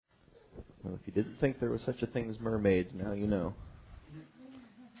If you didn't think there was such a thing as mermaids, now you know.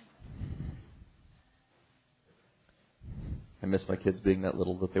 I miss my kids being that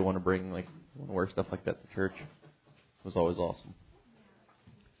little that they want to bring, want to wear stuff like that to church. It was always awesome.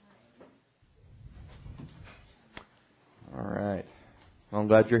 All right. Well, I'm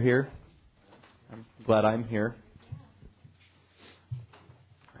glad you're here. I'm glad I'm here.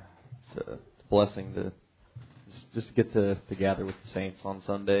 It's a blessing to just get to gather with the saints on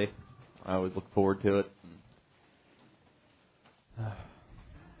Sunday. I always look forward to it.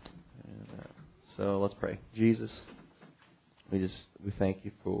 So let's pray. Jesus, we thank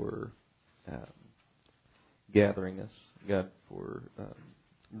you for gathering us, God, for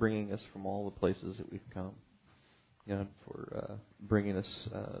bringing us from all the places that we've come, God, for bringing us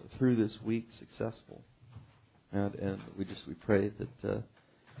through this week successful, God, and we pray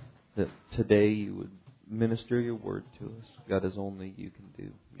that today you would minister your word to us, God, as only you can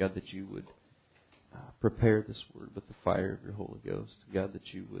do, God, that you would prepare this word with the fire of your Holy Ghost, God,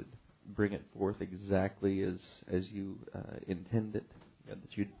 that you would bring it forth exactly as you intend it, God,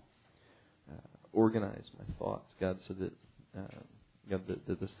 that you'd organize my thoughts, God, so that God,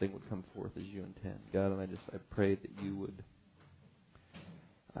 that this thing would come forth as you intend, God, and I pray that you would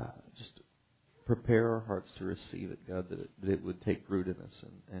just prepare our hearts to receive it, God, that it would take root in us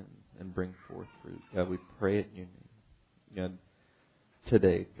and bring forth fruit, God. We pray it in your name, God.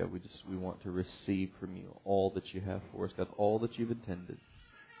 Today, God, we want to receive from you all that you have for us, God, all that you've intended.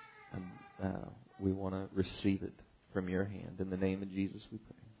 And we want to receive it from your hand. In the name of Jesus, we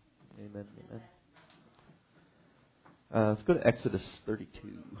pray. Amen. Amen. Let's go to Exodus 32.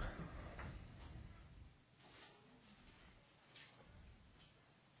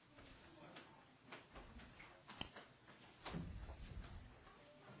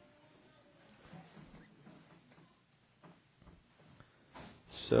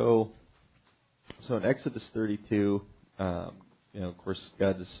 So in Exodus 32, of course,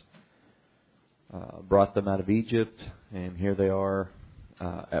 God has brought them out of Egypt, and here they are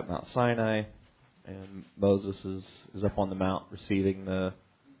at Mount Sinai, and Moses is up on the mount receiving the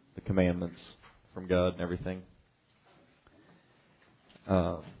commandments from God and everything.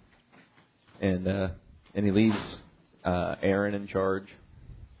 And he leaves Aaron in charge.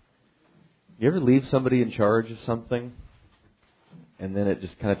 You ever leave somebody in charge of something, and then it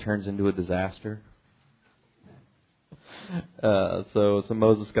just kind of turns into a disaster? So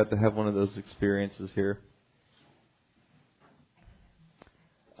Moses got to have one of those experiences here.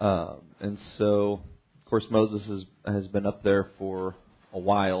 And so, of course, Moses has been up there for a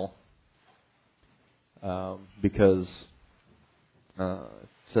while because the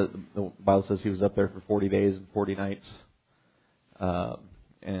Bible says he was up there for 40 days and 40 nights.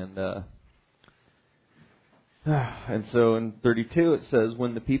 And so in 32 it says,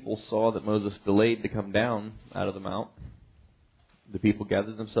 when the people saw that Moses delayed to come down out of the mount, the people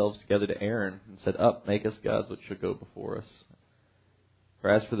gathered themselves together to Aaron and said, "Up, make us gods which shall go before us. For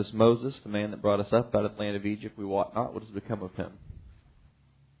as for this Moses, the man that brought us up out of the land of Egypt, we wot not what has become of him."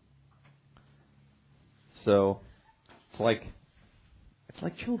 So it's like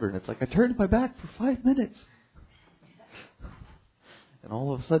children. It's like I turned my back for 5 minutes, and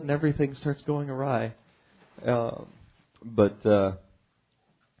all of a sudden everything starts going awry.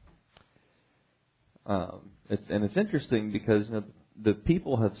 It's interesting because the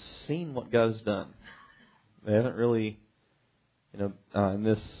people have seen what God has done. They haven't really, in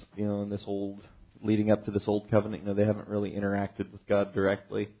this old leading up to this old covenant, they haven't really interacted with God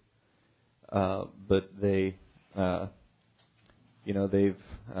directly. But they've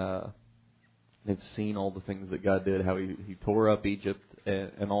seen all the things that God did, how He tore up Egypt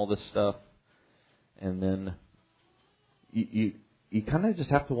and all this stuff, and then you kind of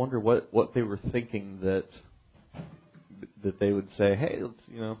just have to wonder what they were thinking that they would say, "Hey,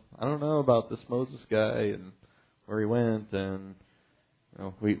 I don't know about this Moses guy and where he went, and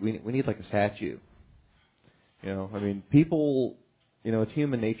we need like a statue." People, it's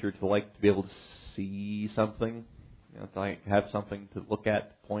human nature to be able to see something, to have something to look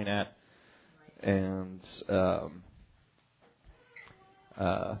at, to point at, and so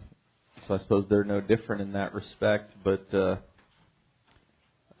I suppose they're no different in that respect. But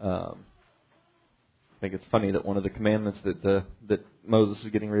I think it's funny that one of the commandments that Moses is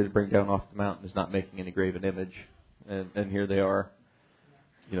getting ready to bring down off the mountain is not making any graven image, and here they are,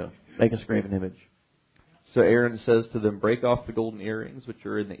 make us a graven image. So Aaron says to them, "Break off the golden earrings which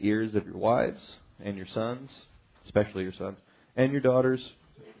are in the ears of your wives and your sons, especially your sons, and your daughters.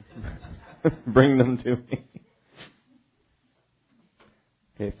 Bring them to me."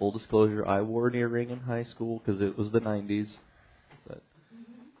 Okay, full disclosure, I wore an earring in high school because it was the 90s. But,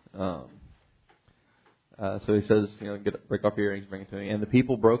 So he says, break off your earrings, bring it to me. And the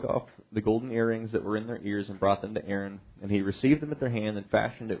people broke off the golden earrings that were in their ears and brought them to Aaron. And he received them at their hand and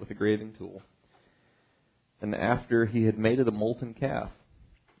fashioned it with a graving tool. And after he had made it a molten calf,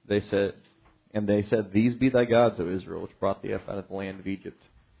 they said, These be thy gods, O Israel, which brought thee up out of the land of Egypt.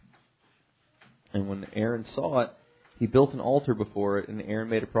 And when Aaron saw it, he built an altar before it, and Aaron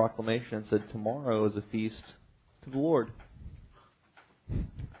made a proclamation and said, Tomorrow is a feast to the Lord. It's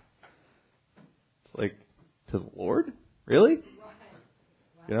like, to the Lord? Really?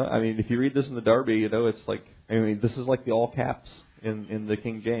 If you read this in the Darby, it's like, this is like the all caps in the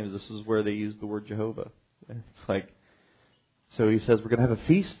King James. This is where they use the word Jehovah. It's like, so he says, we're going to have a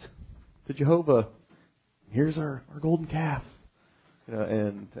feast to Jehovah. Here's our golden calf.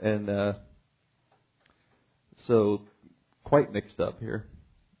 So quite mixed up here.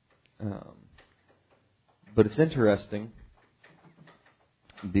 But it's interesting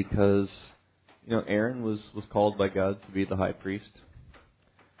because, Aaron was called by God to be the high priest,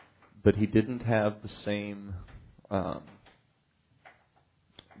 but he didn't have the same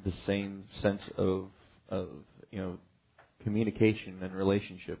sense of communication and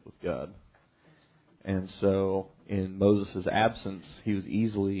relationship with God. And so in Moses' absence, he was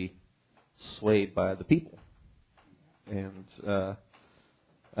easily swayed by the people. And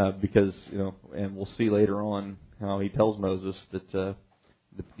because, and we'll see later on how he tells Moses that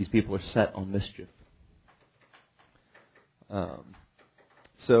these people are set on mischief.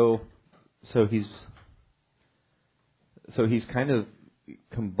 So he's kind of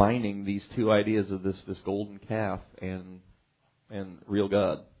combining these two ideas of this golden calf and real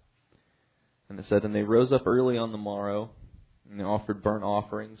God. And it said, and they rose up early on the morrow, and they offered burnt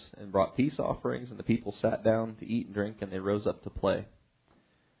offerings and brought peace offerings, and the people sat down to eat and drink, and they rose up to play.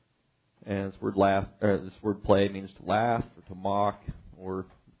 And this word play means to laugh or to mock, or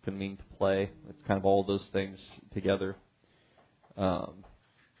can mean to play. It's kind of all those things together. So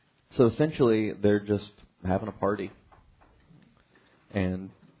essentially, they're just having a party. And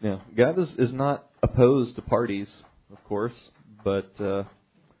God is not opposed to parties, of course, but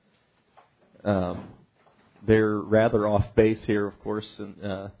they're rather off base here, of course,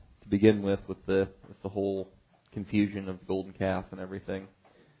 to begin with the whole confusion of the golden calf and everything.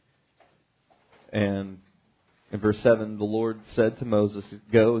 And in verse 7, the Lord said to Moses,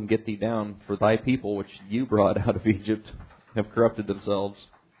 Go and get thee down, for thy people, which you brought out of Egypt, have corrupted themselves,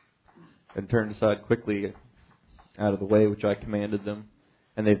 and turned aside quickly out of the way which I commanded them.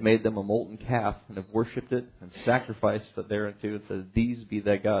 And they've made them a molten calf, and have worshipped it, and sacrificed it thereunto, and said, These be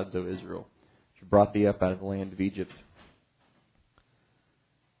thy gods, O Israel, which brought thee up out of the land of Egypt.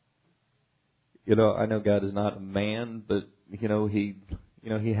 I know God is not a man, but he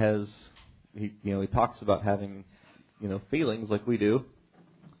talks about having feelings like we do.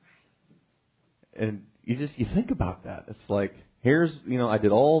 And you think about that. It's like, here's, I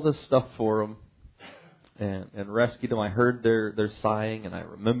did all this stuff for them and rescued them. I heard their sighing, and I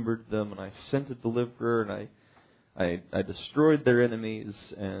remembered them, and I sent a deliverer, and I destroyed their enemies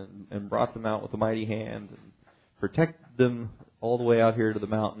and brought them out with a mighty hand and protected them all the way out here to the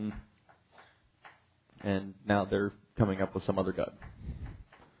mountain. And now they're coming up with some other God.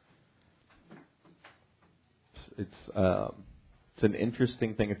 It's an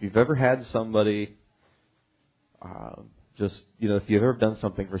interesting thing. If you've ever had somebody if you've ever done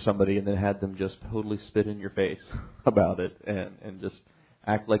something for somebody and then had them just totally spit in your face about it and just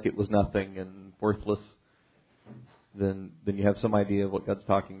act like it was nothing and worthless, then you have some idea of what God's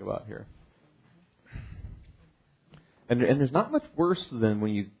talking about here. And there's not much worse than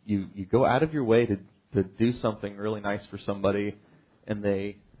when you go out of your way to do something really nice for somebody, and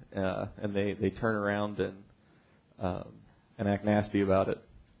they turn around and act nasty about it,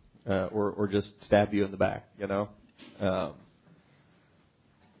 or just stab you in the back,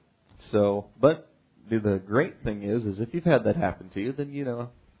 But the great thing is if you've had that happen to you, then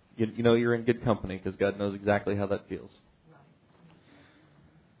you're in good company, because God knows exactly how that feels.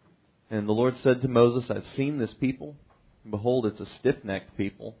 And the Lord said to Moses, I've seen this people. Behold, it's a stiff-necked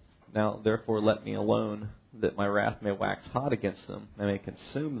people. Now, therefore, let me alone, that my wrath may wax hot against them, and I may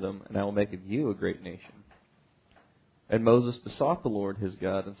consume them, and I will make of you a great nation. And Moses besought the Lord his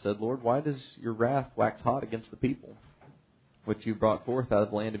God, and said, Lord, why does your wrath wax hot against the people, which you brought forth out of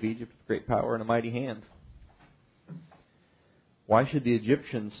the land of Egypt with great power and a mighty hand? Why should the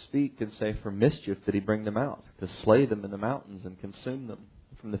Egyptians speak and say, for mischief did he bring them out, to slay them in the mountains and consume them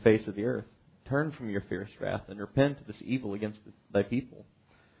from the face of the earth? Turn from your fierce wrath and repent of this evil against thy people.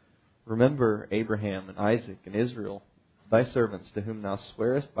 Remember Abraham and Isaac and Israel, thy servants, to whom thou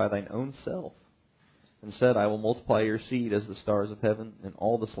swearest by thine own self, and said, I will multiply your seed as the stars of heaven, and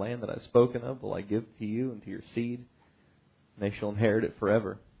all this land that I have spoken of will I give to you and to your seed, and they shall inherit it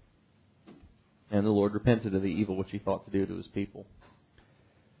forever. And the Lord repented of the evil which he thought to do to his people.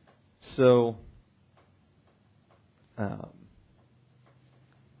 So, it's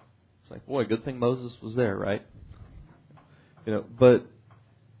like, boy, good thing Moses was there, right? But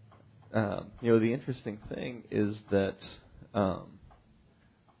the interesting thing is that,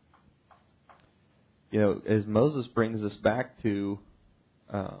 as Moses brings us back to,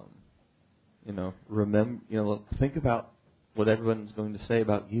 remember, think about what everyone's going to say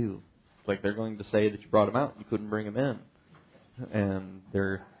about you. It's like they're going to say that you brought them out and you couldn't bring them in, and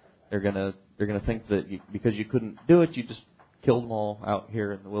they're gonna think that because you couldn't do it, you just killed them all out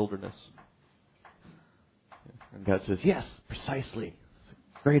here in the wilderness. And God says, yes, precisely. It's a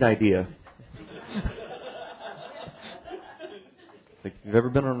great idea. Like, if you've ever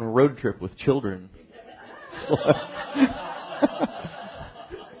been on a road trip with children,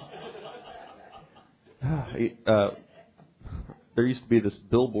 there used to be this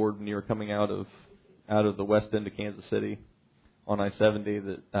billboard when you were coming out of the west end of Kansas City on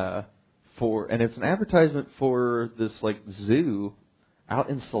I-70 that and it's an advertisement for this like zoo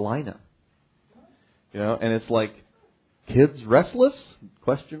out in Salina. And it's like, kids restless? ?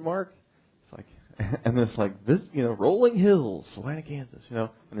 It's like, and it's like this, rolling hills, Salina, Kansas, and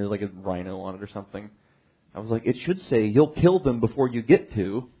there's like a rhino on it or something. I was like, it should say, you'll kill them before you get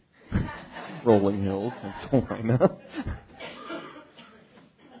to rolling hills in Salina.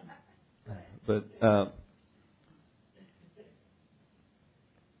 But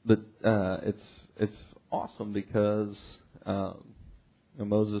it's awesome because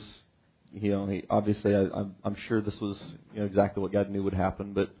Moses, he obviously I'm sure this was exactly what God knew would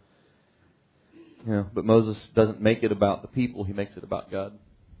happen, but Moses doesn't make it about the people; he makes it about God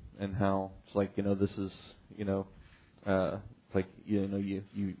and how it's like this is it's like you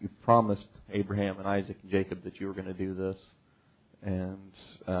promised Abraham and Isaac and Jacob that you were going to do this, and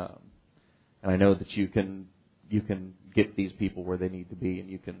I know that you can get these people where they need to be, and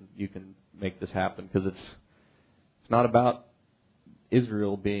you can make this happen because it's not about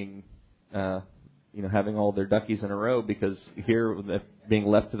Israel being having all their duckies in a row, because here, being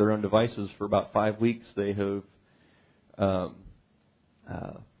left to their own devices for about 5 weeks, they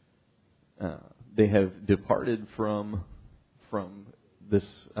have departed from this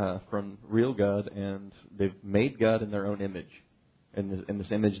from real God, and they've made God in their own image, in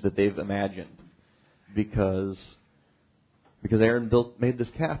this image that they've imagined, because Aaron made this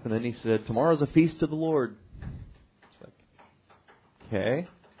calf, and then he said, "Tomorrow's a feast to the Lord." It's like, okay.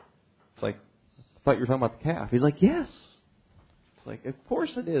 It's like, I thought you were talking about the calf. He's like, yes. It's like, of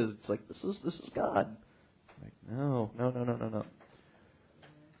course it is. It's like, this is God. Like, no.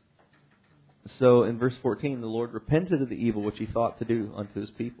 So in verse 14, the Lord repented of the evil which he thought to do unto his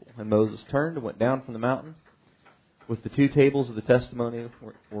people. And Moses turned and went down from the mountain, with the 2 tables of the testimony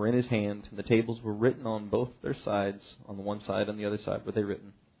were in his hand, and the tables were written on both their sides, on the one side and the other side were they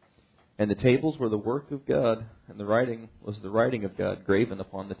written. And the tables were the work of God, and the writing was the writing of God graven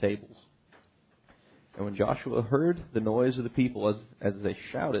upon the tables. And when Joshua heard the noise of the people as they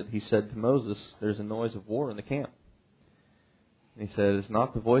shouted, he said to Moses, "There's a noise of war in the camp." And he said, "It's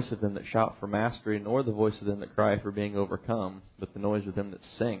not the voice of them that shout for mastery, nor the voice of them that cry for being overcome, but the noise of them that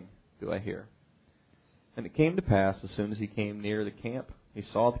sing do I hear." And it came to pass, as soon as he came near the camp, he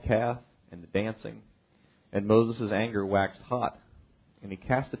saw the calf and the dancing. And Moses' anger waxed hot, and he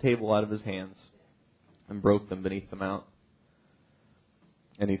cast the table out of his hands and broke them beneath the mount.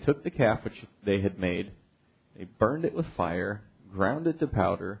 And he took the calf which they had made, he burned it with fire, ground it to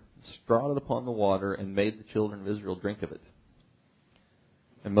powder, strawed it upon the water, and made the children of Israel drink of it.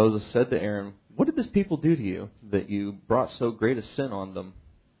 And Moses said to Aaron, "What did this people do to you, that you brought so great a sin on them?"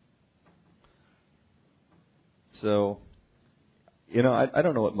 So, I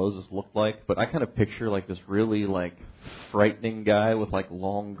don't know what Moses looked like, but I kind of picture like this really like frightening guy with like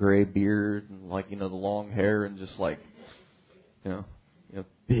long gray beard and like, the long hair and just like,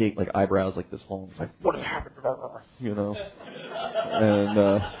 big like eyebrows like this long. It's like, what happened? And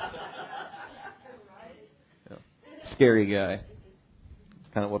scary guy.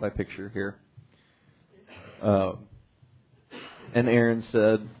 It's kind of what I picture here. And Aaron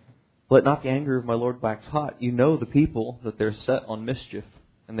said, "Let not the anger of my Lord wax hot. You know the people, that they're set on mischief.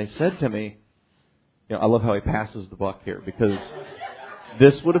 And they said to me," I love how he passes the buck here, because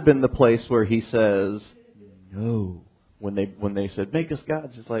this would have been the place where he says, "No." When they said, "Make us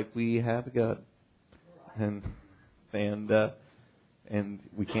gods," it's like, we have a God, and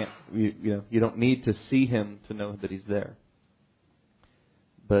we can't. You don't need to see him to know that he's there.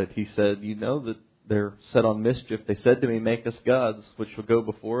 But he said, "You know they're set on mischief. They said to me, "Make us gods, which shall go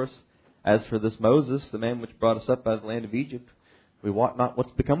before us. As for this Moses, the man which brought us up out of the land of Egypt, we wot not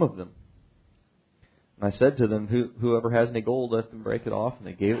what's become of them." And I said to them, "Whoever has any gold, let them break it off." And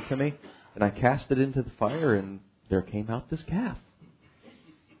they gave it to me. And I cast it into the fire, and there came out this calf.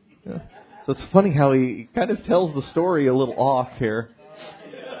 Yeah. So it's funny how he kind of tells the story a little off here.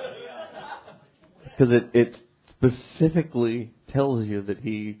 Because it specifically tells you that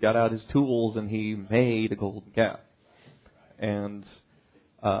he got out his tools and he made a golden calf. And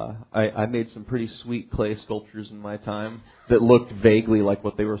I made some pretty sweet clay sculptures in my time that looked vaguely like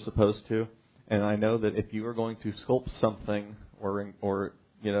what they were supposed to. And I know that if you are going to sculpt something or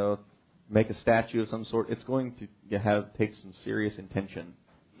make a statue of some sort, it's going to take some serious intention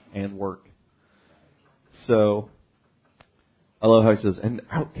and work. So I love how he says, "And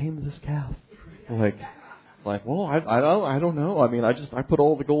out came this calf." Like, well, I don't know. I mean, I put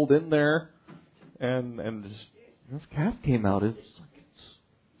all the gold in there, and just, this calf came out. It's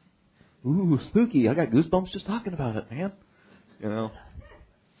ooh, spooky. I got goosebumps just talking about it, man.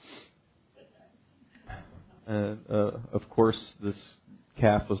 And of course, this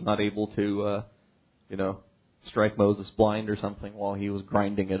calf was not able to, strike Moses blind or something while he was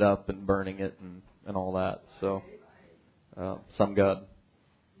grinding it up and burning it and all that. So, some God.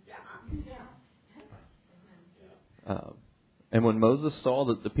 And when Moses saw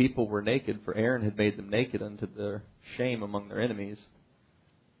that the people were naked, for Aaron had made them naked unto their shame among their enemies,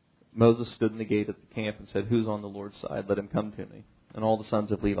 Moses stood in the gate of the camp and said, "Who's on the Lord's side? Let him come to me." And all the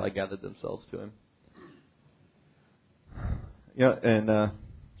sons of Levi gathered themselves to him.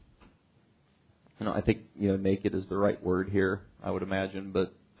 I think naked is the right word here, I would imagine,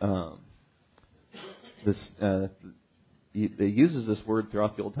 but it uses this word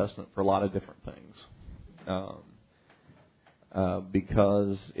throughout the Old Testament for a lot of different things.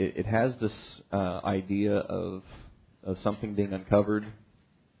 Because it has this idea of something being uncovered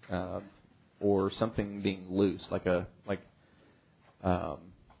or something being loose, like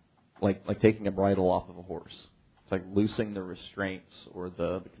taking a bridle off of a horse. It's like loosing the restraints or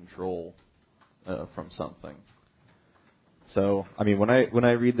the control from something. So, I mean, when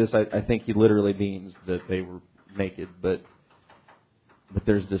I read this, I think he literally means that they were naked, but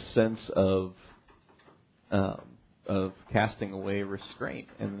there's this sense of casting away restraint,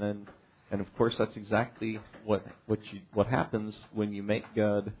 and of course that's exactly what happens when you make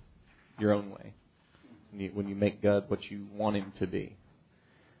God your own way, when you make God what you want Him to be,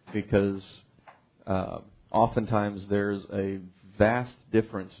 because oftentimes there's a vast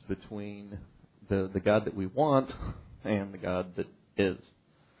difference between the God that we want and the God that is,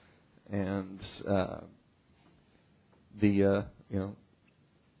 and the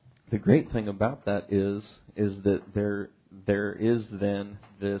great thing about that is that there is then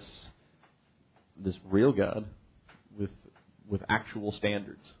this real God with actual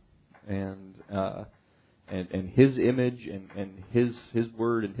standards, and His image and His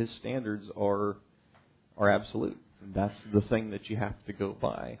word and His standards are absolute. And that's the thing that you have to go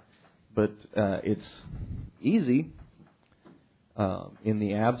by. But it's easy in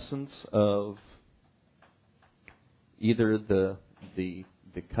the absence of either the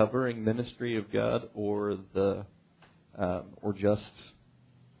covering ministry of God or just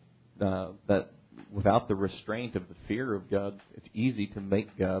that without the restraint of the fear of God, it's easy to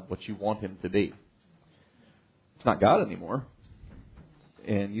make God what you want Him to be. It's not God anymore,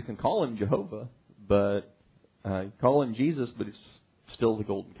 and you can call Him Jehovah, but you call Him Jesus, but it's still the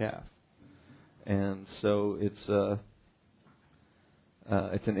golden calf. And so it's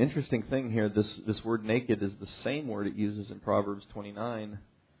an interesting thing here. This word naked is the same word it uses in Proverbs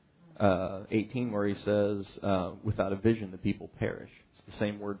 29:18, where he says, "Without a vision, the people perish." It's the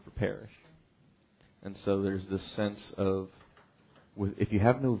same word for perish. And so there's this sense of, if you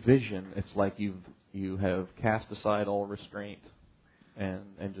have no vision, it's like you have cast aside all restraint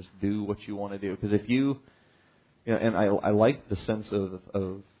and just do what you want to do. Because if and I like the sense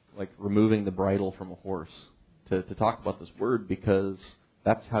of like removing the bridle from a horse to talk about this word, because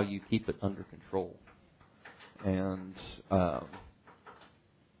that's how you keep it under control. And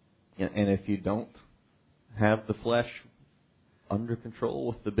if you don't have the flesh under control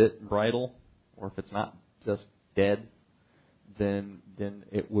with the bit and bridle, or if it's not just dead, then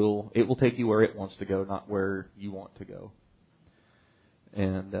it will take you where it wants to go, not where you want to go.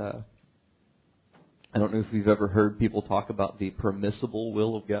 And I don't know if you've ever heard people talk about the permissible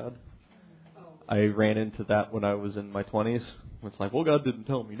will of God. I ran into that when I was in my 20s. It's like, well, God didn't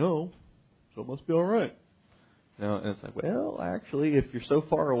tell me no, so it must be all right. And it's like, well, actually, if you're so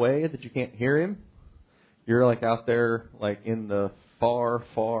far away that you can't hear Him, you're like out there, like in the far,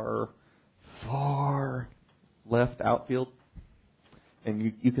 far, far left outfield,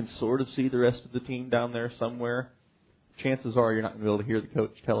 and you can sort of see the rest of the team down there somewhere, chances are you're not going to be able to hear the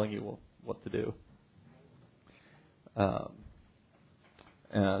coach telling you what to do.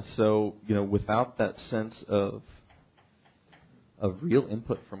 So, without that sense of real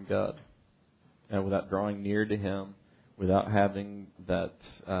input from God, and without drawing near to Him, without having that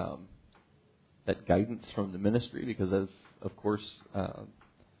guidance from the ministry, because of course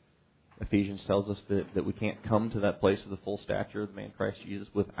Ephesians tells us that we can't come to that place of the full stature of the man Christ Jesus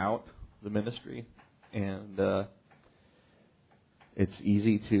without the ministry, and it's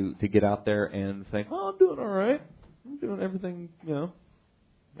easy to get out there and think, "Oh, I'm doing all right. I'm doing everything.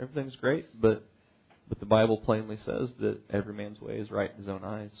 Everything's great." But the Bible plainly says that every man's way is right in his own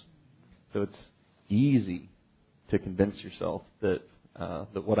eyes. So it's easy to convince yourself that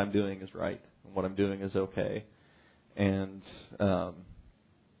what I'm doing is right and what I'm doing is okay, and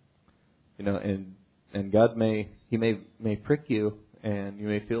and God may prick you, and you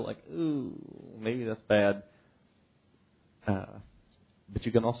may feel like, ooh, maybe that's bad. But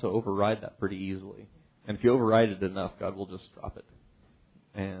you can also override that pretty easily. And if you override it enough, God will just drop it.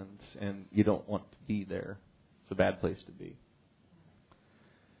 And you don't want to be there. It's a bad place to be.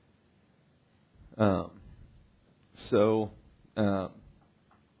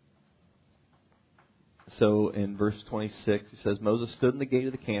 So in verse 26, he says, Moses stood in the gate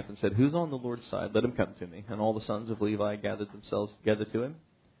of the camp and said, "Who's on the Lord's side? Let him come to me." And all the sons of Levi gathered themselves together to him.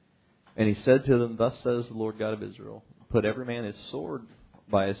 And he said to them, "Thus says the Lord God of Israel, put every man his sword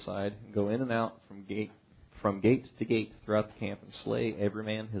by his side, and go in and out from gate to gate throughout the camp, and slay every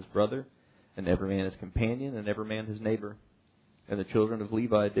man his brother, and every man his companion, and every man his neighbor." And the children of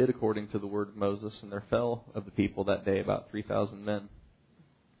Levi did according to the word of Moses, and there fell of the people that day about 3,000 men.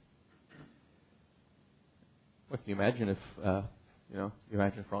 Well, can you imagine if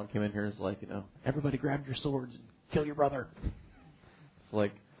Ron came in here and was like, everybody grab your swords and kill your brother. It's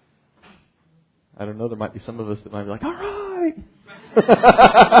like, I don't know, there might be some of us that might be like, all right.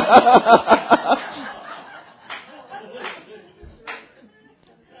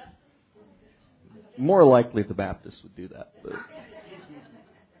 More likely the Baptists would do that.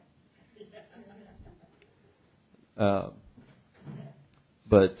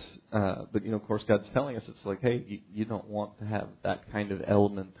 But of course, God's telling us, it's like, hey, you don't want to have that kind of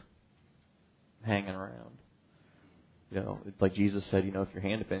element hanging around. It's like Jesus said, if your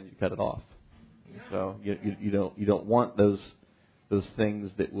hand offends you, cut it off. So you don't want those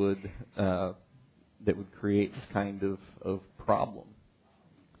things that would create this kind of problem.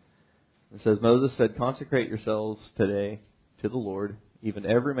 It says, Moses said, "Consecrate yourselves today to the Lord, even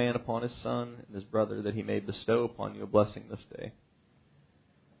every man upon his son and his brother, that he may bestow upon you a blessing this day."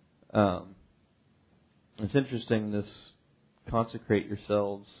 It's interesting, this consecrate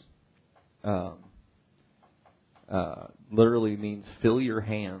yourselves literally means fill your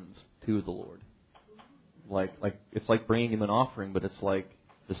hands to the Lord. Like it's like bringing him an offering, but it's like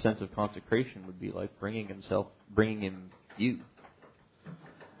the sense of consecration would be like bringing him you.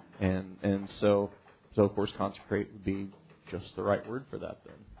 And so of course consecrate would be just the right word for that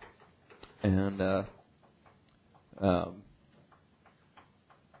then. And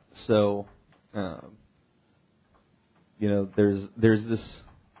there's this,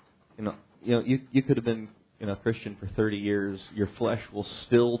 you could have been Christian for 30 years. Your flesh will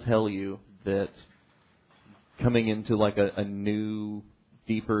still tell you that coming into like a new,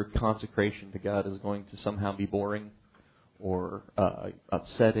 deeper consecration to God is going to somehow be boring or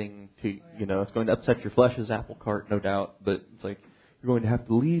upsetting to, it's going to upset your flesh's apple cart, no doubt, but it's like you're going to have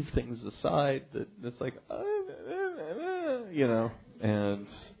to leave things aside that it's like, and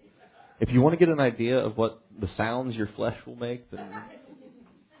if you want to get an idea of what the sounds your flesh will make, then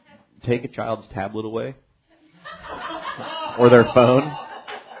take a child's tablet away or their phone.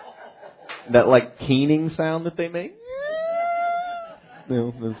 That like keening sound that they make,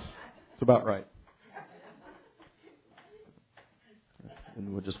 it's about right.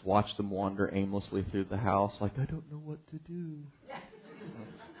 And we'll just watch them wander aimlessly through the house like, I don't know what to do.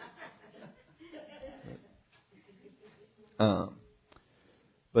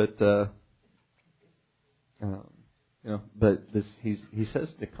 But he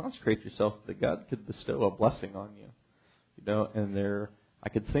says to consecrate yourself that God could bestow a blessing on you. And I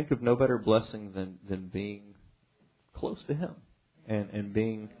could think of no better blessing than being close to Him and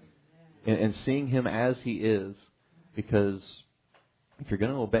being and seeing Him as He is, because if you're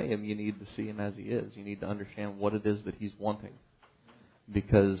going to obey Him, you need to see Him as He is. You need to understand what it is that He's wanting.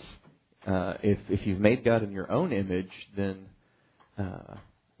 Because if you've made God in your own image, then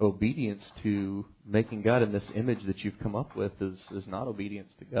obedience to making God in this image that you've come up with is not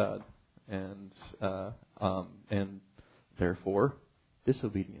obedience to God. and therefore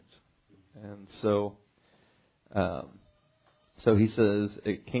disobedience. And so he says,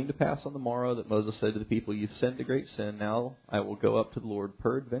 it came to pass on the morrow that Moses said to the people, "You've sinned a great sin. Now I will go up to the Lord.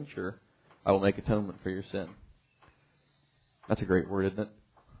 Peradventure, I will make atonement for your sin." That's a great word, isn't it?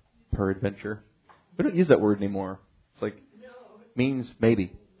 Peradventure. We don't use that word anymore. It's like, means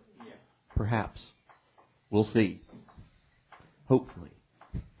maybe, perhaps, we'll see, hopefully.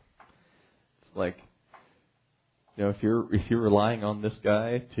 It's like, if you're relying on this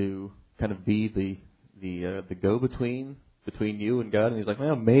guy to kind of be the go-between between you and God, and he's like,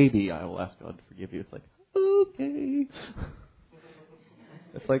 well, maybe I will ask God to forgive you. It's like, okay.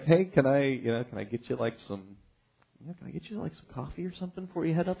 It's like, hey, can I get you like some coffee or something before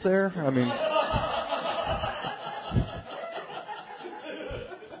you head up there? I mean,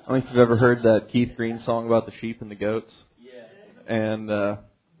 I don't know if you've ever heard that Keith Green song about the sheep and the goats. Yeah. And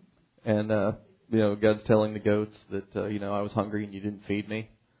God's telling the goats that I was hungry and you didn't feed me.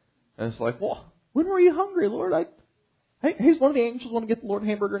 And it's like, well, when were you hungry, Lord? He's one of the angels want to get the Lord a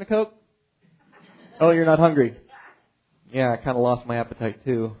hamburger and a Coke. Oh, you're not hungry. Yeah, I kind of lost my appetite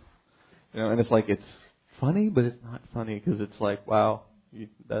too. And it's like, it's funny, but it's not funny because it's like, wow, you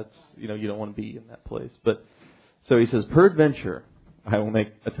don't want to be in that place. But so he says, peradventure, I will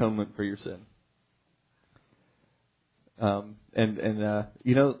make atonement for your sin. I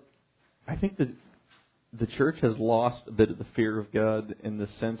think that the church has lost a bit of the fear of God in the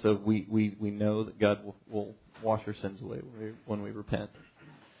sense of we know that God will wash our sins away when we repent.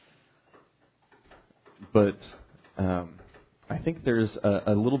 But I think there's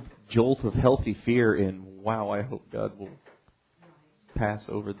a little jolt of healthy fear in, wow, I hope God will pass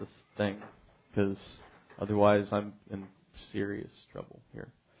over this thing, because otherwise I'm in serious trouble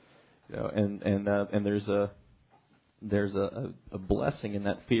here. And there's a blessing in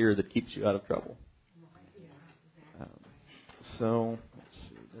that fear that keeps you out of trouble. So let's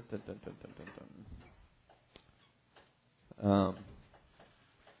see.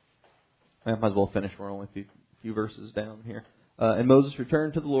 I might as well finish. We're only a few verses down here. And Moses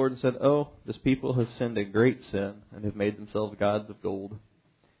returned to the Lord and said, "Oh, this people has sinned a great sin and have made themselves gods of gold.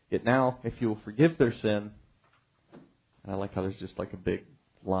 Yet now, if you will forgive their sin," and I like how there's just like a big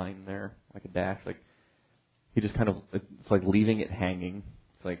line there, like a dash, like he just kind of, it's like leaving it hanging.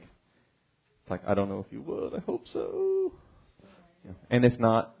 It's like I don't know if you would. I hope so. Yeah. And if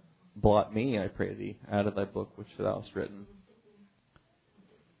not, blot me, I pray thee, out of thy book which thou hast written.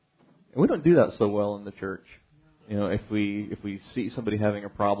 And we don't do that so well in the church. If we see somebody having a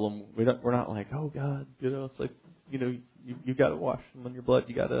problem, we're not like, oh God, it's like, you got to wash them in your blood.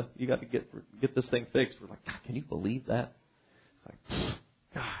 You got to get this thing fixed. We're like, God, can you believe that? It's like,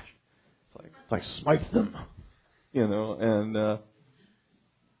 gosh, it's like smite them, and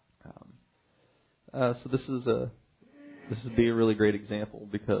so this would be a really great example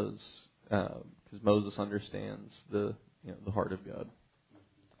because Moses understands the heart of God.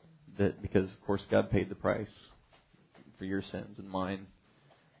 That because of course God paid the price for your sins and mine,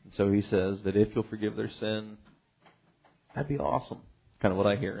 and so he says that if you'll forgive their sin, that'd be awesome. Kind of what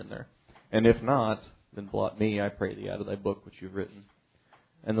I hear in there. And if not, then blot me, I pray thee, out of thy book which you've written.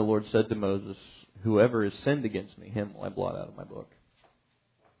 And the Lord said to Moses, whoever has sinned against me, him will I blot out of my book.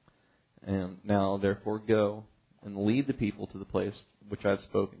 And now therefore go and lead the people to the place which I have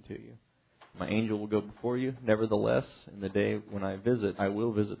spoken to you. My angel will go before you. Nevertheless, in the day when I visit, I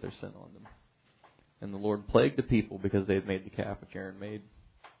will visit their sin on them. And the Lord plagued the people because they had made the calf which Aaron made.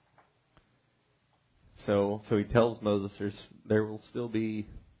 So he tells Moses there will still be,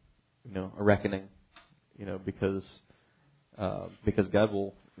 a reckoning, because God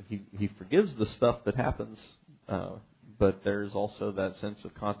will, he forgives the stuff that happens, but there's also that sense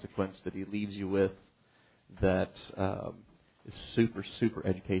of consequence that he leaves you with that is super, super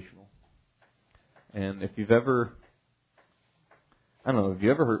educational. And if you've ever,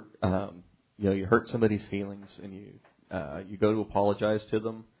 hurt, you hurt somebody's feelings and you go to apologize to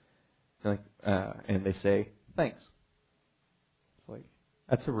them, and they say, thanks. It's like,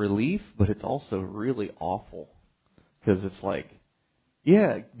 that's a relief, but it's also really awful. Because it's like,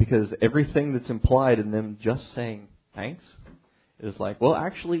 because everything that's implied in them just saying thanks is like, well,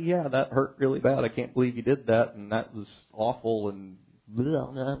 actually, that hurt really bad. I can't believe you did that, and that was awful, and blah,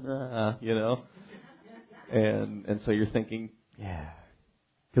 blah, blah, And so you're thinking,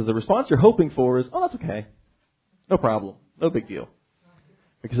 because the response you're hoping for is, oh, that's okay. No problem. No big deal.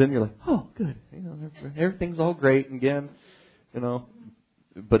 Because then you're like, oh, good. Everything's all great. And again,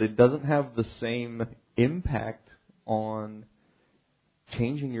 but it doesn't have the same impact on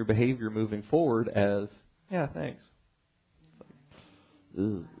changing your behavior moving forward as, thanks.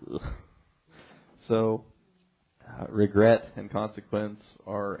 Ugh. So regret and consequence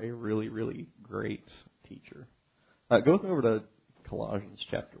are a really, really great teacher. Go with me over to Colossians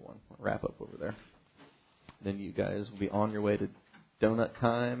chapter 1. I'll wrap up over there. Then you guys will be on your way to donut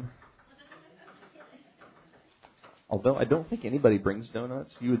time. Although I don't think anybody brings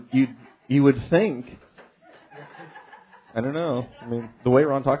donuts. You would think. I don't know. I mean, the way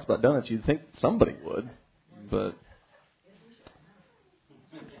Ron talks about donuts, you'd think somebody would, but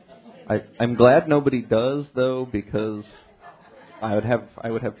I'm glad nobody does, though, because I would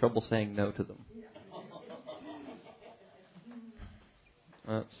have trouble saying no to them.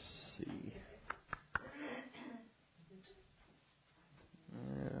 Let's see.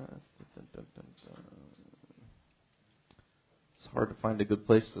 It's hard to find a good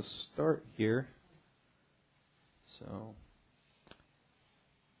place to start here. So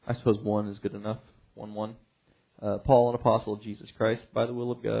I suppose 1 is good enough. 1:1. Paul, an apostle of Jesus Christ, by the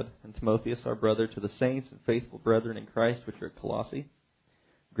will of God, and Timotheus, our brother, to the saints and faithful brethren in Christ which are at Colossae.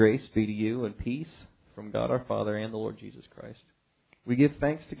 Grace be to you and peace from God our Father and the Lord Jesus Christ. We give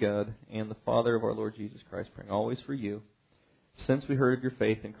thanks to God and the Father of our Lord Jesus Christ, praying always for you, since we heard of your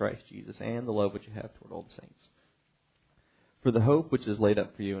faith in Christ Jesus and the love which you have toward all the saints. For the hope which is laid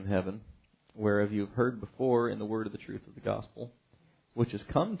up for you in heaven, whereof you have heard before in the word of the truth of the gospel, which has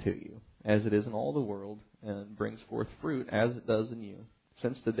come to you, as it is in all the world, and brings forth fruit as it does in you,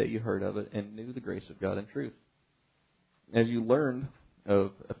 since the day you heard of it and knew the grace of God in truth. As you learned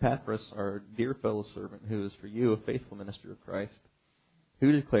of Epaphras, our dear fellow servant, who is for you a faithful minister of Christ,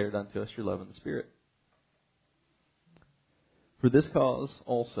 who declared unto us your love in the Spirit. For this cause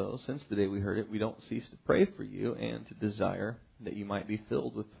also, since the day we heard it, we don't cease to pray for you and to desire that you might be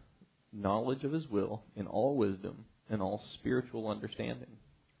filled with knowledge of His will in all wisdom and all spiritual understanding.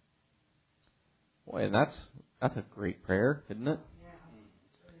 Boy, and that's a great prayer, isn't it?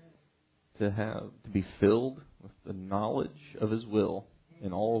 To be filled with the knowledge of His will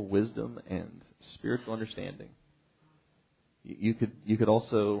in all wisdom and spiritual understanding. You could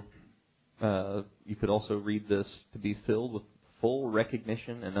also read this to be filled with full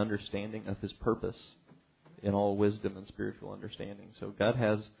recognition and understanding of His purpose in all wisdom and spiritual understanding. So God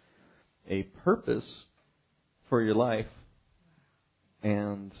has a purpose for your life,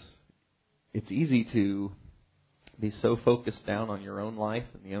 and it's easy to be so focused down on your own life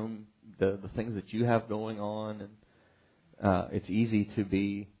and the things that you have going on, and it's easy to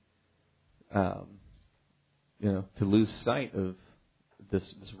be to lose sight of this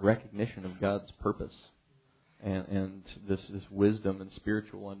recognition of God's purpose and this wisdom and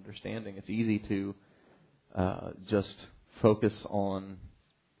spiritual understanding. It's easy to just focus on.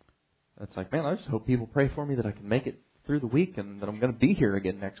 It's like, man, I just hope people pray for me that I can make it through the week and that I'm going to be here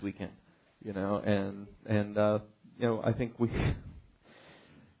again next weekend. I think we're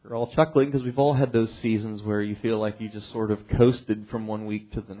all chuckling because we've all had those seasons where you feel like you just sort of coasted from one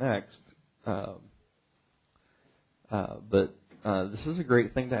week to the next. But this is a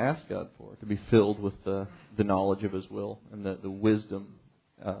great thing to ask God for, to be filled with the knowledge of His will and the wisdom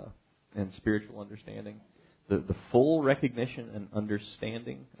and spiritual understanding. The full recognition and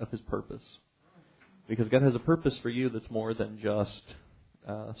understanding of His purpose. Because God has a purpose for you that's more than just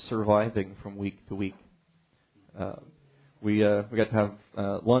surviving from week to week. We got to have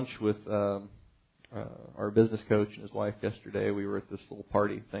lunch with our business coach and his wife yesterday. We were at this little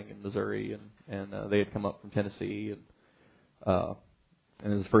party thing in Missouri, and they had come up from Tennessee, and it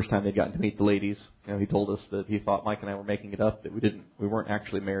was the first time they'd gotten to meet the ladies. He told us that he thought Mike and I were making it up, that we weren't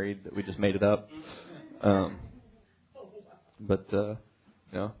actually married, that we just made it up.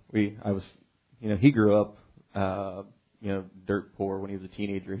 He grew up, dirt poor when he was a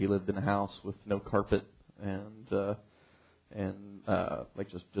teenager. He lived in a house with no carpet and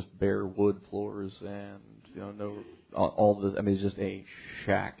just bare wood floors and it's just a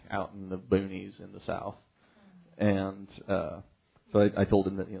shack out in the boonies in the South. And so I told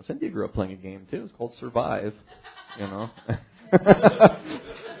him that Cynthia grew up playing a game too. It's called Survive. It's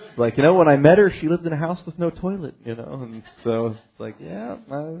like, when I met her, she lived in a house with no toilet, and so it's like, yeah,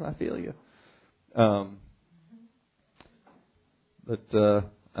 I feel you. I don't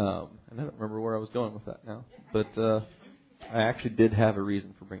remember where I was going with that now, but I actually did have a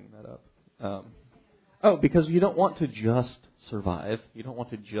reason for bringing that up. Because you don't want to just survive. You don't want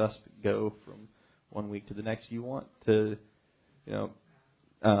to just go from one week to the next. You want to,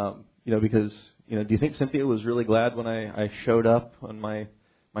 because, do you think Cynthia was really glad when I showed up on my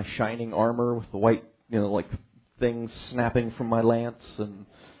shining armor with the white, things snapping from my lance and,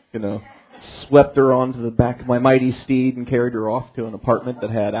 swept her onto the back of my mighty steed and carried her off to an apartment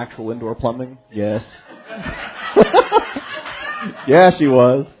that had actual indoor plumbing? Yes. Yeah, she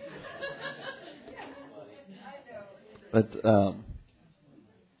was. But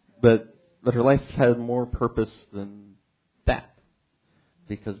her life had more purpose than that,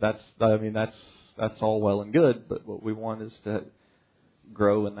 because that's all well and good. But what we want is to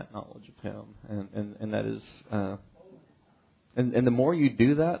grow in that knowledge of Him, and that is, and the more you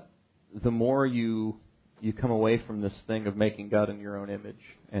do that, the more you come away from this thing of making God in your own image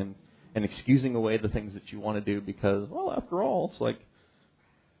and excusing away the things that you want to do because, well, after all, it's like,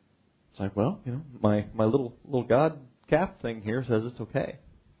 well, my little God calf thing here says it's okay.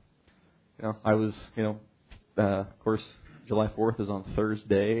 I was, of course, July 4th is on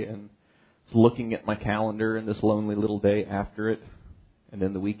Thursday, and I was looking at my calendar and this lonely little day after it, and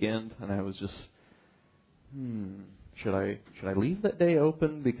then the weekend, and I was just, should I leave that day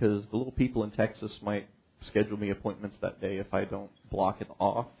open, because the little people in Texas might schedule me appointments that day if I don't block it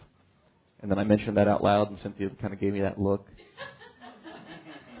off. And then I mentioned that out loud, and Cynthia kind of gave me that look.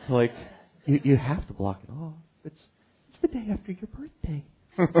 Like, you have to block it off. It's the day after your birthday.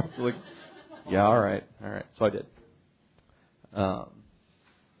 Like, yeah, all right. So I did.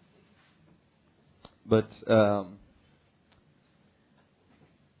 But I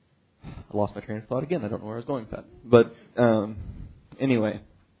lost my train of thought again. I don't know where I was going with that. But anyway,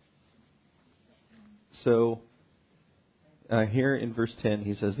 so here in verse 10,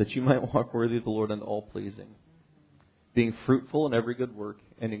 he says that you might walk worthy of the Lord unto all pleasing, being fruitful in every good work,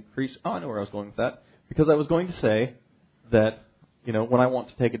 and increase. Oh, I know where I was going with that. Because I was going to say that, when I want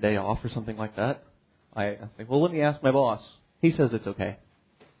to take a day off or something like that, I think, well, let me ask my boss. He says it's okay.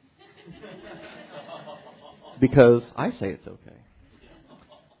 Because I say it's okay.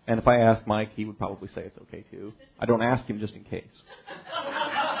 And if I ask Mike, he would probably say it's okay too. I don't ask him just in case.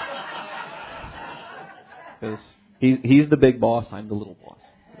 Because he's the big boss, I'm the little boss.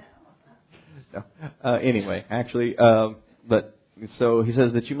 No. Anyway, actually, but so he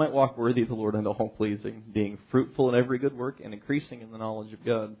says that you might walk worthy of the Lord unto all pleasing, being fruitful in every good work and increasing in the knowledge of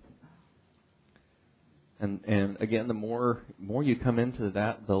God. And again, the more you come into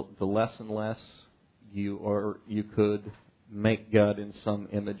that, the less and less you could make God in some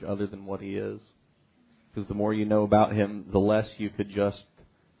image other than what He is. Because the more you know about Him, the less you could just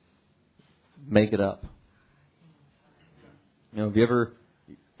make it up. Have you ever,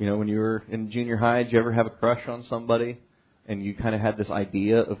 when you were in junior high, did you ever have a crush on somebody and you kind of had this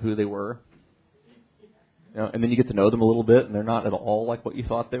idea of who they were? And then you get to know them a little bit and they're not at all like what you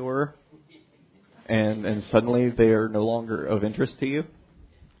thought they were. And suddenly they are no longer of interest to you.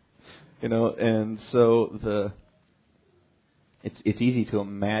 And so it's easy to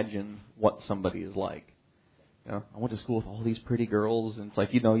imagine what somebody is like. I went to school with all these pretty girls, and it's like,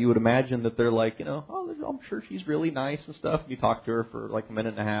 you would imagine that they're like, oh, I'm sure she's really nice and stuff. You talk to her for like a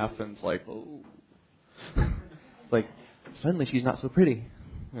minute and a half, and it's like, oh, like suddenly she's not so pretty,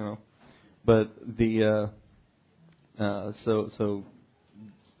 But so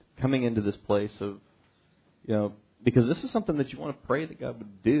coming into this place of, because this is something that you want to pray that God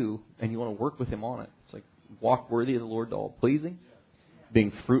would do, and you want to work with Him on it. It's like walk worthy of the Lord to all pleasing,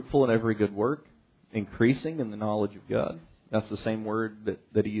 being fruitful in every good work, increasing in the knowledge of God. That's the same word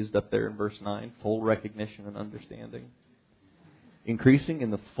that he used up there in verse 9, full recognition and understanding. Increasing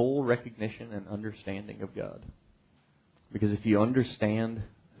in the full recognition and understanding of God. Because if you understand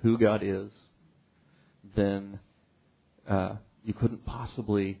who God is, then you couldn't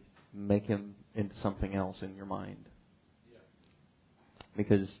possibly make Him into something else in your mind.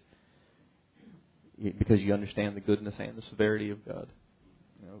 Because you understand the goodness and the severity of God.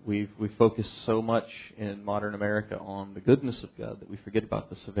 We've focused so much in modern America on the goodness of God that we forget about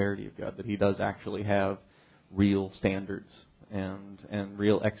the severity of God, that He does actually have real standards and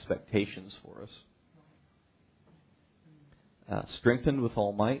real expectations for us. Strengthened with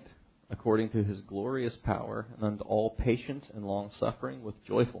all might, according to His glorious power, and unto all patience and long-suffering with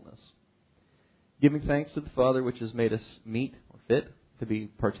joyfulness, giving thanks to the Father which has made us meet or fit to be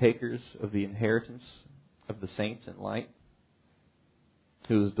partakers of the inheritance of the saints in light,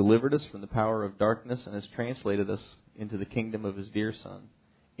 who has delivered us from the power of darkness and has translated us into the kingdom of His dear Son,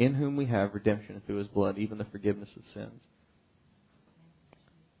 in whom we have redemption through His blood, even the forgiveness of sins.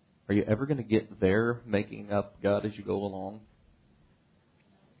 Are you ever going to get there making up God as you go along?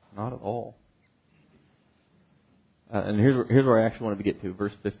 Not at all. And here's where I actually wanted to get to,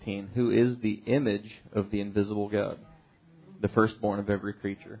 verse 15. Who is the image of the invisible God, the firstborn of every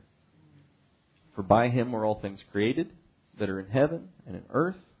creature? For by Him were all things created, that are in heaven and in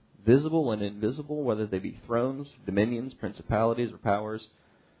earth, visible and invisible, whether they be thrones, dominions, principalities, or powers.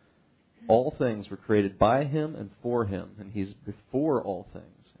 All things were created by Him and for Him, and He's before all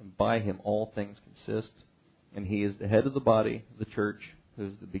things, and by Him all things consist. And He is the head of the body, the church, who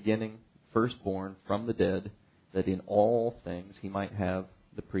is the beginning, firstborn from the dead, that in all things He might have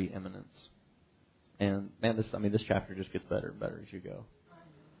the preeminence. And man, this chapter just gets better and better as you go.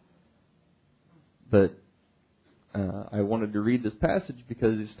 But I wanted to read this passage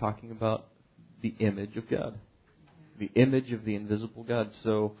because it's talking about the image of God, the image of the invisible God.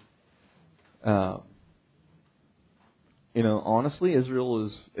 So, honestly, Israel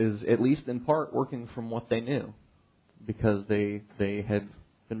is at least in part working from what they knew, because they had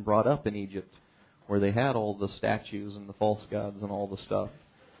been brought up in Egypt, where they had all the statues and the false gods and all the stuff.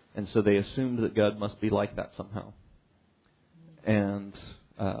 And so they assumed that God must be like that somehow. And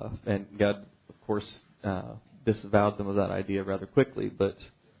God, of course, disavowed them of that idea rather quickly. But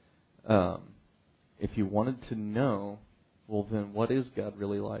if you wanted to know, well, then what is God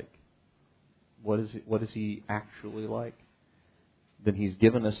really like? What is He actually like? Then He's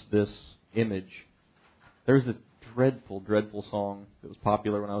given us this image. There's a dreadful, dreadful song that was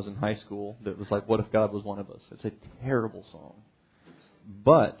popular when I was in high school that was like, "What if God was one of us?" It's a terrible song.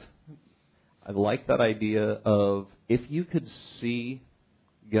 But I like that idea of, if you could see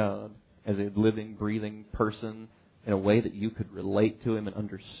God as a living, breathing person in a way that you could relate to Him and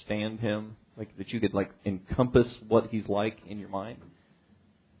understand Him, like that you could encompass what He's like in your mind,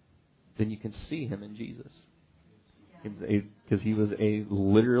 then you can see Him in Jesus. Because He was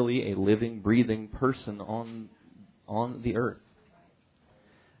literally a living, breathing person on the earth.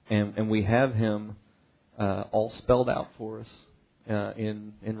 And we have Him all spelled out for us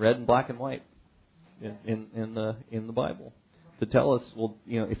in red and black and white in the Bible, to tell us, well,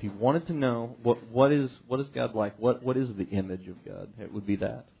 if you wanted to know what is God like, what is the image of God, it would be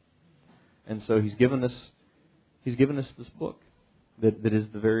that. And so He's given us this book that is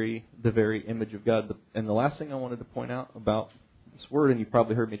the very image of God. And the last thing I wanted to point out about this word, and you've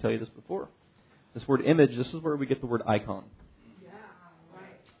probably heard me tell you this before, this word image, this is where we get the word icon.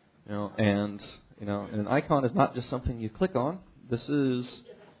 And an icon is not just something you click on. This is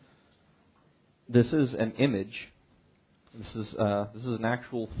an image. This is an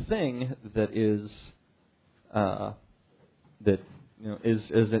actual thing that is an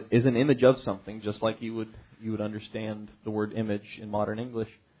image of something, just like you would understand the word image in modern English.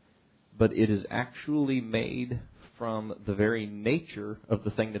 But it is actually made from the very nature of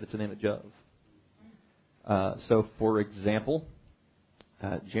the thing that it's an image of. So, for example,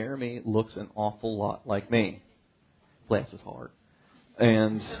 Jeremy looks an awful lot like me. Bless his heart.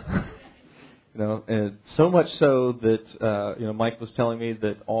 And and so much so that Mike was telling me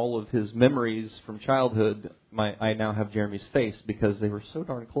that all of his memories from childhood, I now have Jeremy's face because they were so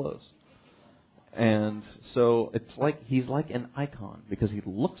darn close. And so it's like he's like an icon because he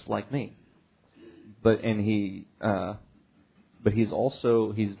looks like me, but he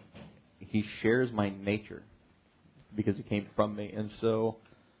shares my nature because he came from me. And so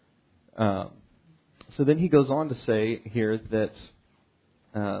then he goes on to say here that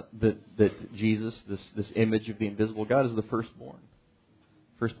Jesus, this image of the invisible God, is the firstborn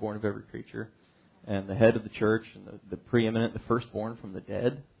of every creature, and the head of the church, and the preeminent, the firstborn from the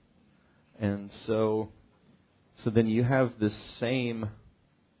dead. And so then you have this same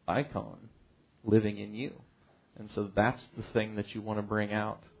icon living in you. And so that's the thing that you want to bring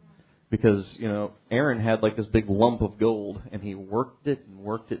out. Because, Aaron had this big lump of gold, and he worked it and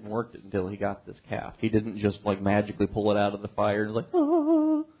worked it and worked it until he got this calf. He didn't just magically pull it out of the fire and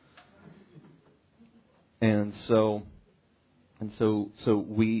ah. And so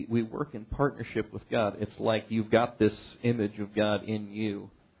we work in partnership with God. It's like you've got this image of God in you,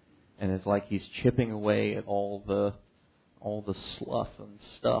 and it's like He's chipping away at all the slough and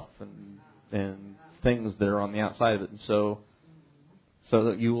stuff and things that are on the outside of it. And so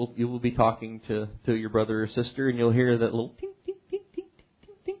that you will be talking to your brother or sister, and you'll hear that little tink tink tink tink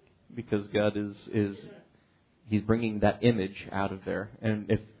tink tink, because God is He's bringing that image out of there. And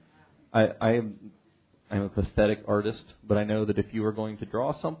if I'm a pathetic artist, but I know that if you are going to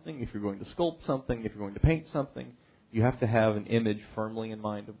draw something, if you're going to sculpt something, if you're going to paint something, you have to have an image firmly in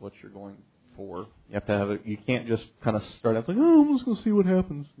mind of what you're going for. You have to have it. You can't just kind of start out I'm just going to see what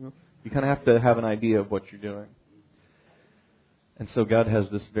happens. You kind of have to have an idea of what you're doing. And so God has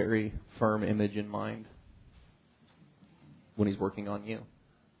this very firm image in mind when He's working on you,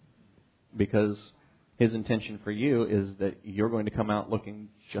 because His intention for you is that you're going to come out looking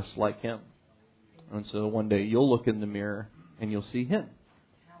just like Him. And so one day you'll look in the mirror and you'll see Him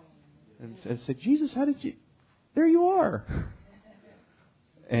and say, "Jesus, how did you? There you are."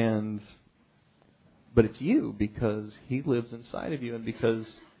 But it's you, because He lives inside of you, and because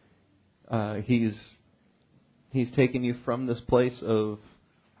He's taken you from this place of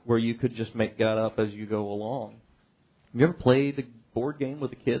where you could just make God up as you go along. Have you ever played a board game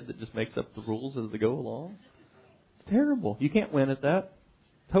with a kid that just makes up the rules as they go along? terrible. You can't win at that.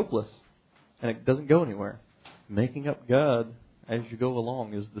 It's hopeless. And it doesn't go anywhere. Making up God as you go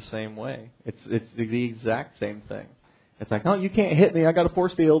along is the same way. It's the exact same thing. It's like, oh, you can't hit me. I got a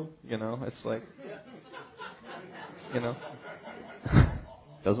force field. It's like,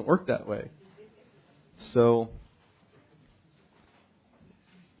 doesn't work that way. So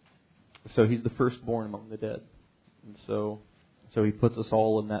he's the firstborn among the dead. And so he puts us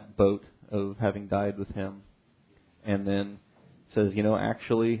all in that boat of having died with him. And then says,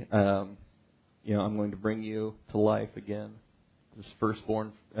 actually, I'm going to bring you to life again. This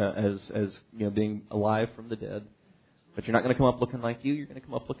firstborn as being alive from the dead. But you're not going to come up looking like you. You're going to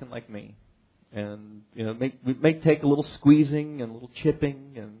come up looking like me. And, it may take a little squeezing and a little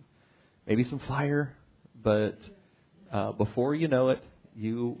chipping and maybe some fire. But before you know it,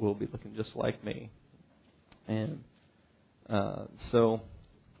 you will be looking just like me. And so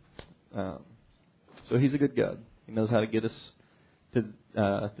he's a good God. He knows how to get us to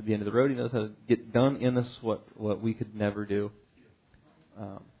the end of the road. He knows how to get done in us what we could never do.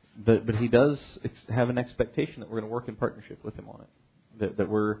 But he does have an expectation that we're going to work in partnership with him on it. That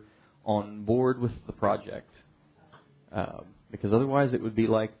we're on board with the project. Because otherwise it would be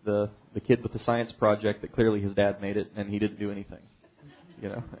like the kid with the science project that clearly his dad made it and he didn't do anything.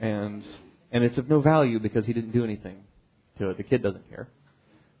 And it's of no value because he didn't do anything to it. The kid doesn't care.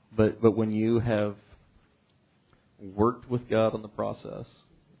 But when you have worked with God on the process,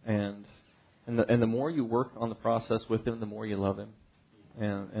 and the more you work on the process with him, the more you love him,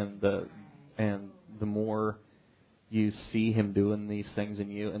 and the more you see him doing these things in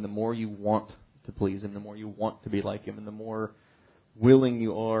you, and the more you want to please him, the more you want to be like him, and the more willing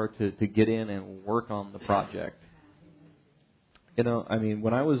you are to get in and work on the project.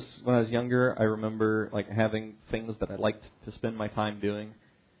 When I was younger, I remember having things that I liked to spend my time doing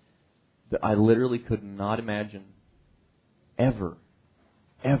that I literally could not imagine ever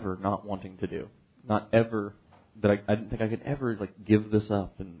not wanting to do. Not ever that I didn't think I could ever give this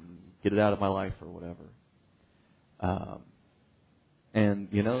up and get it out of my life or whatever.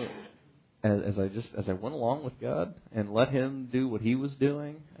 As I went along with God and let him do what he was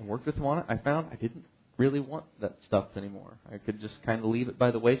doing and worked with him on it, I found I didn't really want that stuff anymore. I could just kind of leave it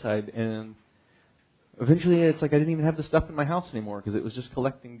by the wayside, and eventually it's like I didn't even have the stuff in my house anymore because it was just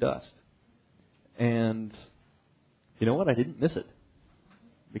collecting dust. And you know what? I didn't miss it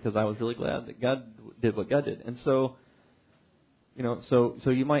because I was really glad that God did what God did. And so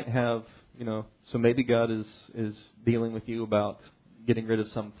you might have, so maybe God is dealing with you about getting rid of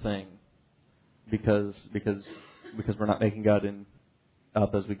something because we're not making God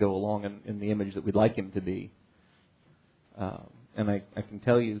up as we go along in the image that we'd like him to be. And I can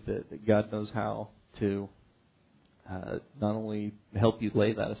tell you that God knows how to not only help you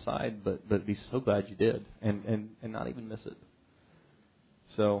lay that aside, but be so glad you did and not even miss it.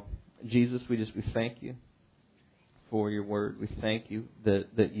 So, Jesus, we thank you for your word. We thank you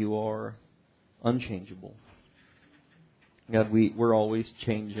that you are unchangeable. God, we're always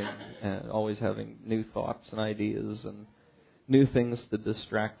changing and always having new thoughts and ideas and new things to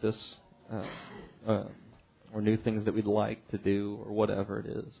distract us, or new things that we'd like to do, or whatever it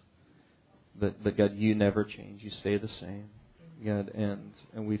is. But God, you never change. You stay the same. God, and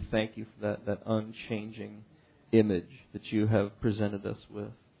we thank you for that unchanging image that you have presented us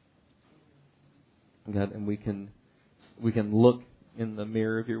with. God, and we can look in the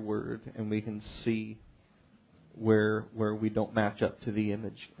mirror of your word and we can see where we don't match up to the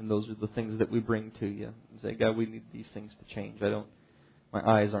image, and those are the things that we bring to you and say, God, we need these things to change. My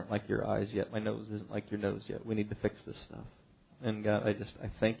eyes aren't like your eyes yet. My nose isn't like your nose yet. We need to fix this stuff. And God, I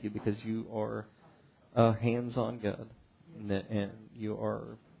thank you because you are a hands-on God, and you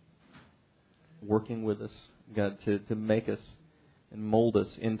are working with us, God, to make us and mold us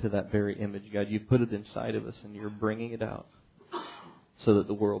into that very image. God, you put it inside of us, and you're bringing it out so that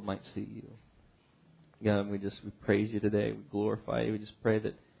the world might see you. God, we praise you today. We glorify you. We just pray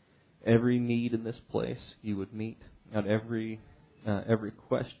that every need in this place you would meet. God, every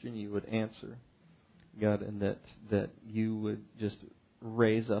question you would answer. God, and that you would just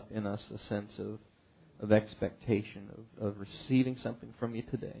raise up in us a sense of expectation, of receiving something from you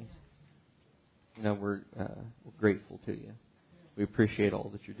today. We're grateful to you. We appreciate all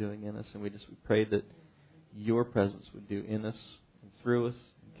that you're doing in us, and we pray that your presence would do in us and through us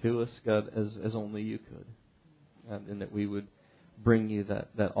and to us, God, as only you could. And that we would bring you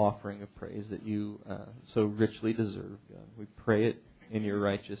that offering of praise that you so richly deserve, God. We pray it in your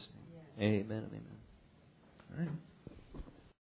righteous name. Amen and amen. All right.